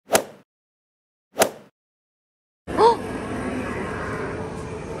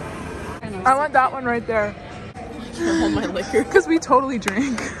I want that one right there. All my liquor. Because we totally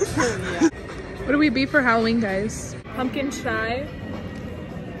drink. Yeah. What do we be for Halloween, guys? Pumpkin chai.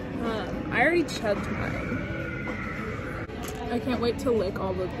 I already chugged mine. I can't wait to lick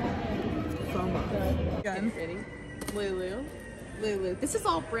all the foam off. Again. Ready? Lulu. Lulu. This is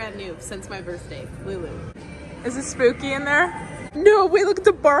all brand new since my birthday. Lulu. Is it spooky in there? No, wait, look at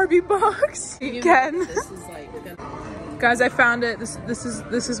the Barbie box. Again. This is like... Guys, I found it. This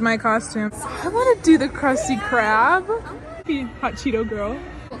is my costume. I want to do the Krusty Krab. Hot Cheeto girl.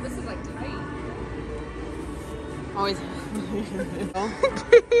 Well, this is like tight. Always.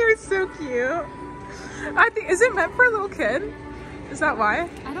 You're so cute. I think, is it meant for a little kid? Is that why?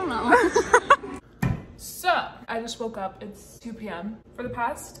 I don't know. So, I just woke up. It's 2 p.m. For the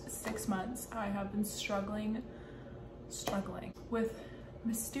past 6 months, I have been struggling with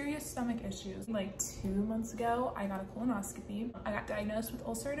mysterious stomach issues. Like 2 months ago, I got a colonoscopy. I got diagnosed with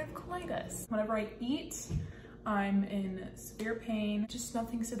ulcerative colitis. Whenever I eat, I'm in severe pain. Just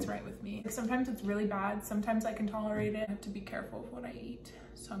nothing sits right with me. Sometimes it's really bad. Sometimes I can tolerate it. I have to be careful of what I eat.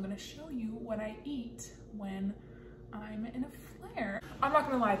 So I'm gonna show you what I eat when I'm in a flare. I'm not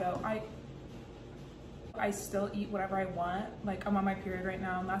gonna lie though, I still eat whatever I want. Like, I'm on my period right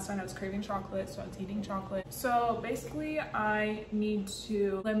now. Last night I was craving chocolate, so I was eating chocolate. So basically I need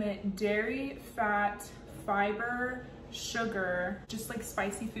to limit dairy, fat, fiber, sugar, just like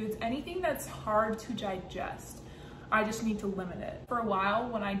spicy foods, anything that's hard to digest. I just need to limit it. For a while,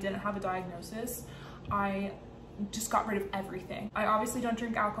 when I didn't have a diagnosis, I just got rid of everything. I obviously don't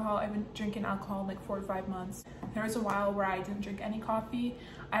drink alcohol. I've been drinking alcohol in like 4 to 5 months. There was a while where I didn't drink any coffee.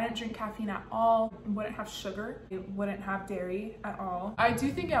 I didn't drink caffeine at all. Wouldn't have sugar. Wouldn't have dairy at all. I do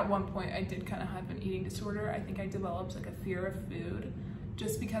think at one point I did kind of have an eating disorder. I think I developed like a fear of food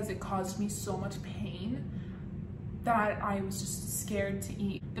just because it caused me so much pain that I was just scared to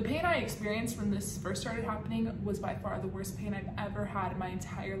eat. The pain I experienced when this first started happening was by far the worst pain I've ever had in my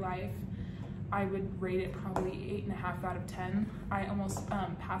entire life. I would rate it probably 8.5 out of 10. I almost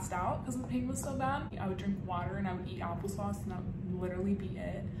passed out because the pain was so bad. I would drink water and I would eat applesauce and that would literally be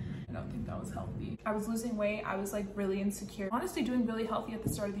it. I don't think that was healthy. I was losing weight. I was like really insecure. Honestly doing really healthy at the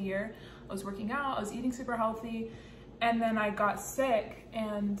start of the year. I was working out, I was eating super healthy. And then I got sick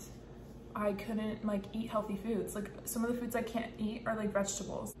and I couldn't like eat healthy foods. Like some of the foods I can't eat are like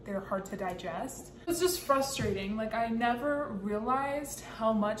vegetables. They're hard to digest. It's just frustrating. Like I never realized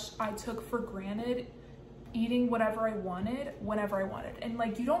how much I took for granted eating whatever I wanted, whenever I wanted. And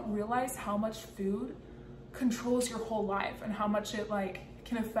like you don't realize how much food controls your whole life and how much it like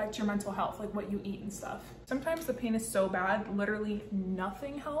can affect your mental health, like what you eat and stuff. Sometimes the pain is so bad, literally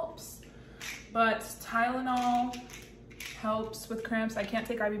nothing helps, but Tylenol helps with cramps. I can't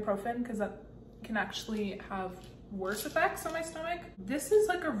take ibuprofen because that can actually have worse effects on my stomach. This is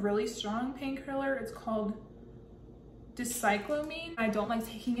like a really strong painkiller. It's called dicyclomine. I don't like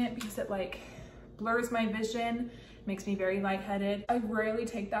taking it because it like blurs my vision, makes me very lightheaded. I rarely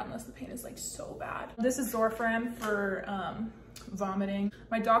take that unless the pain is like so bad. This is Zofran for vomiting.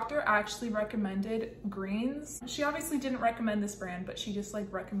 My doctor actually recommended greens. She obviously didn't recommend this brand, but she just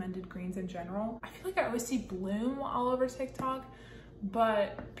like recommended greens in general. I feel like I always see Bloom all over TikTok,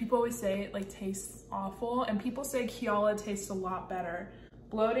 but people always say it like tastes awful, and people say kiala tastes a lot better.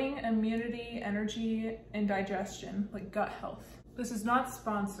 Bloating, immunity, energy, and digestion, like gut health. This is not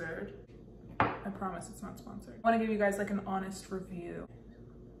sponsored. I promise it's not sponsored. I want to give you guys like an honest review.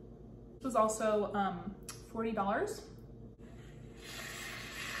 This was also $40.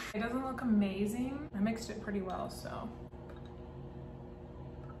 It doesn't look amazing. I mixed it pretty well, so.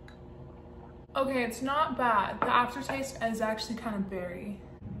 Okay, it's not bad. The aftertaste is actually kind of berry.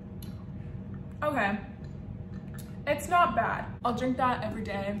 Okay, it's not bad. I'll drink that every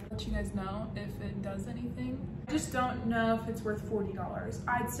day. Let you guys know if it does anything. I just don't know if it's worth $40.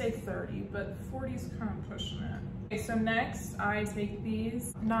 I'd say 30, but 40 is kind of pushing it. Okay, so next I take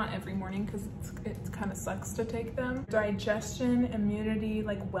these, not every morning because it kind of sucks to take them. Digestion, immunity,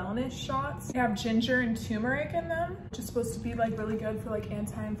 like wellness shots. They have ginger and turmeric in them, which is supposed to be like really good for like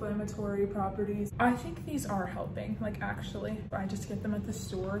anti-inflammatory properties. I think these are helping, like actually. I just get them at the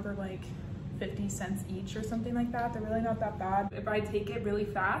store. They're like 50 cents each or something like that. They're really not that bad. If I take it really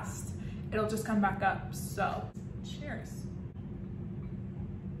fast, it'll just come back up. So cheers.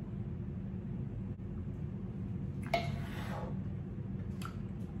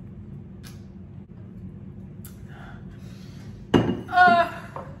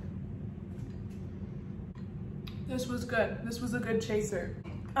 This was good. This was a good chaser.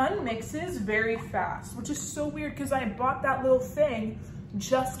 Unmixes very fast, which is so weird because I bought that little thing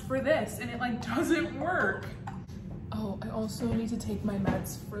just for this and it like doesn't work. Oh, I also need to take my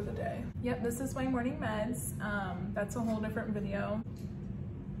meds for the day. Yep, this is my morning meds. That's a whole different video.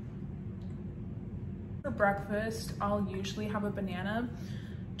 For breakfast, I'll usually have a banana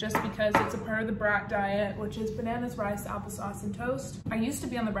just because it's a part of the brat diet, which is bananas, rice, applesauce, and toast. I used to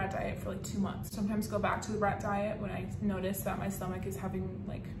be on the brat diet for like 2 months. Sometimes go back to the brat diet when I notice that my stomach is having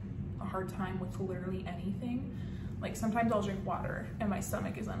like a hard time with literally anything. Like sometimes I'll drink water and my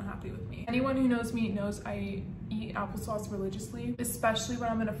stomach is unhappy with me. Anyone who knows me knows I eat applesauce religiously, especially when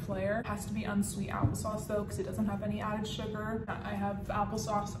I'm in a flare. It has to be unsweet applesauce though, because it doesn't have any added sugar. I have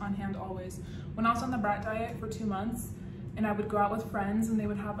applesauce on hand always. When I was on the brat diet for 2 months and I would go out with friends and they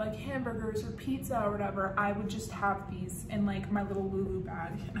would have like hamburgers or pizza or whatever, I would just have these in like my little Lulu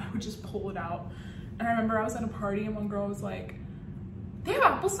bag and I would just pull it out. And I remember I was at a party and one girl was like, "They have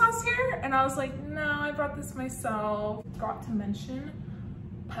applesauce here?" And I was like, "No, I brought this myself." Got to mention,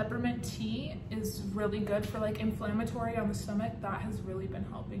 peppermint tea is really good for like inflammatory on the stomach. That has really been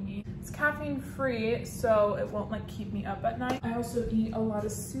helping me. It's caffeine free, so it won't like keep me up at night. I also eat a lot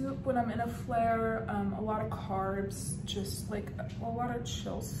of soup when I'm in a flare, a lot of carbs, just like a lot of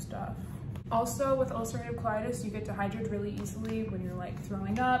chill stuff. Also, with ulcerative colitis, you get dehydrated really easily when you're like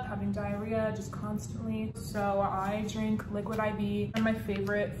throwing up, having diarrhea, just constantly. So I drink liquid IV, and my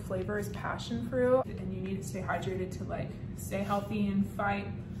favorite flavor is passion fruit. And you need to stay hydrated to like stay healthy and fight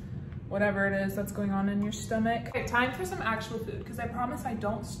whatever it is that's going on in your stomach. Okay, time for some actual food, because I promise I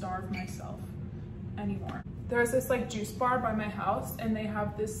don't starve myself anymore. There's this like juice bar by my house, and they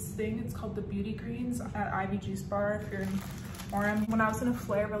have this thing, it's called the Beauty Greens at Ivy Juice Bar if you're in Orem. When I was in a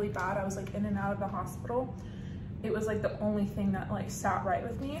flare really bad, I was like in and out of the hospital. It was like the only thing that like sat right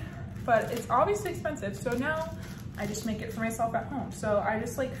with me, but it's obviously expensive. So now I just make it for myself at home. So I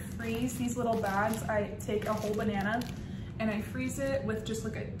just like freeze these little bags. I take a whole banana and I freeze it with just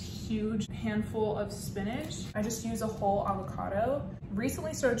like a huge handful of spinach. I just use a whole avocado.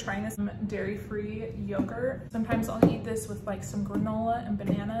 Recently started trying this dairy-free yogurt. Sometimes I'll eat this with like some granola and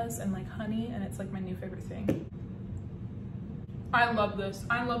bananas and like honey, and it's like my new favorite thing. I love this.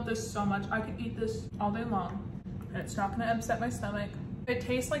 I love this so much. I could eat this all day long and it's not gonna upset my stomach. It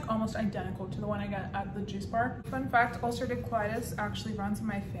tastes like almost identical to the one I get at the juice bar. Fun fact, ulcerative colitis actually runs in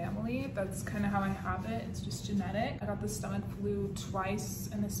my family. That's kind of how I have it. It's just genetic. I got the stomach flu twice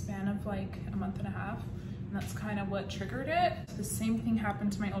in the span of like a month and a half. And that's kind of what triggered it. The same thing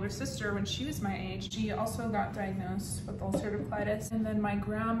happened to my older sister when she was my age. She also got diagnosed with ulcerative colitis. And then my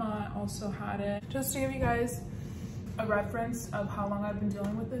grandma also had it. Just to give you guys a reference of how long I've been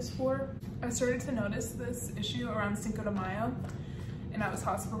dealing with this for, I started to notice this issue around Cinco de Mayo, and I was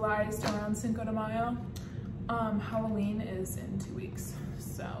hospitalized around Cinco de Mayo. Halloween is in 2 weeks,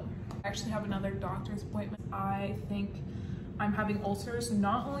 so I actually have another doctor's appointment. I think I'm having ulcers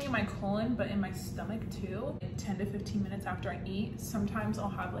not only in my colon but in my stomach too. 10 to 15 minutes after I eat, sometimes I'll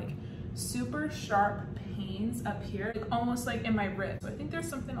have like super sharp pains up here, like almost like in my ribs. So I think there's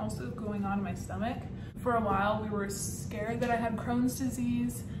something also going on in my stomach. For a while we were scared that I had Crohn's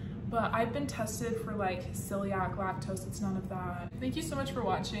disease, but I've been tested for like celiac, lactose, it's none of that. Thank you so much for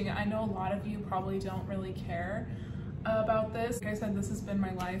watching. I know a lot of you probably don't really care about this. Like I said, this has been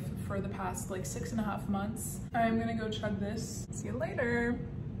my life for the past like 6.5 months. I'm gonna go chug this. See you later.